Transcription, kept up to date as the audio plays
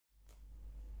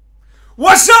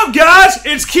What's up, guys?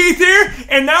 It's Keith here,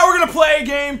 and now we're going to play a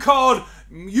game called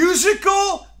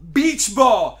Musical Beach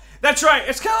Ball. That's right,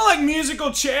 it's kind of like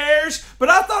musical chairs, but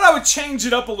I thought I would change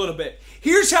it up a little bit.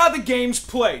 Here's how the game's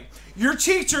played. Your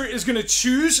teacher is going to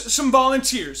choose some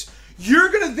volunteers. You're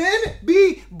going to then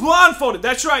be blindfolded.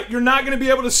 That's right, you're not going to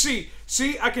be able to see.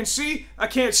 See, I can see, I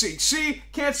can't see. See,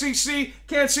 can't see,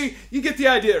 can't see. You get the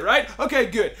idea, right? Okay,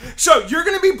 good. So you're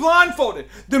going to be blindfolded.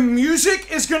 The music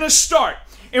is going to start.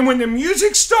 And when the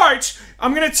music starts,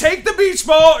 I'm going to take the beach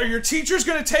ball, or your teacher's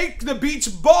going to take the beach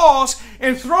balls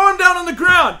and throw them down on the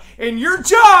ground. And your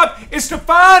job is to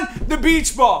find the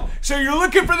beach ball. So you're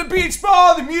looking for the beach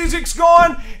ball, the music's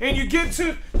going, and you get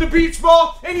to the beach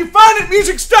ball, and you find it,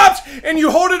 music stops, and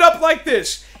you hold it up like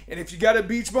this. And if you got a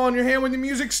beach ball in your hand when the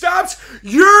music stops,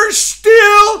 you're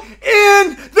still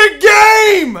in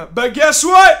the game. But guess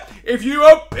what? If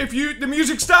the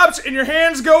music stops and your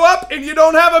hands go up and you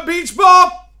don't have a beach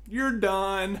ball, you're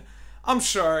done. I'm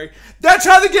sorry. That's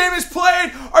how the game is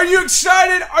played. Are you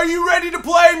excited? Are you ready to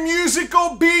play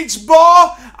musical beach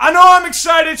ball? I know I'm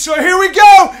excited, so here we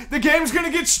go. The game's gonna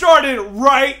get started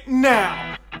right now.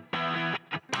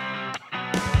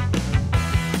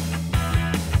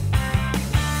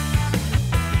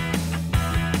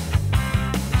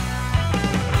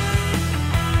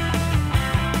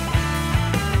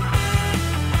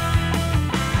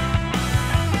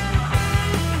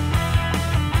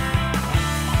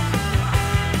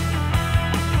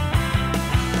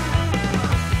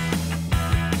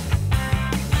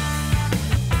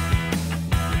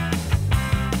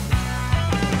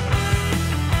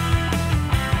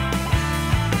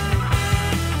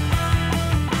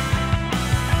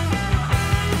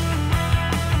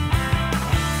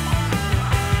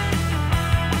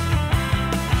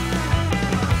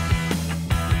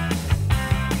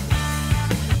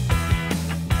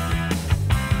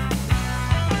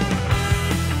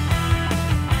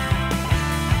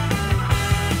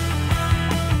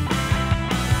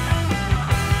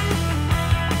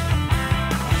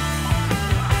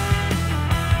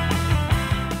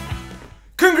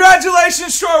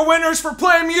 Congratulations to our winners for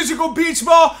playing musical beach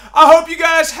ball. I hope you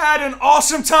guys had an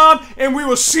awesome time, and we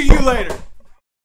will see you later.